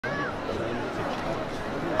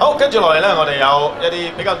好，跟住落嚟咧，我哋有一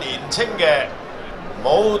啲比較年青嘅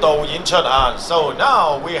舞蹈演出啊。So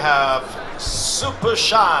now we have Super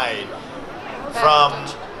Shy from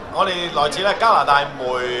我哋來自咧加拿大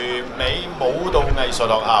梅美舞蹈藝術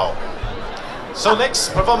學校。So next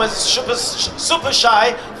performance Super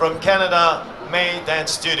Shy from Canada May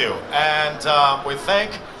Dance Studio, and we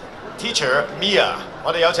thank teacher Mia。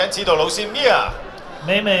我哋有請指導老師 Mia。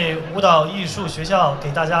 美美舞蹈艺术学校给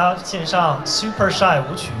大家献上 Super Shy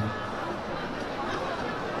舞曲。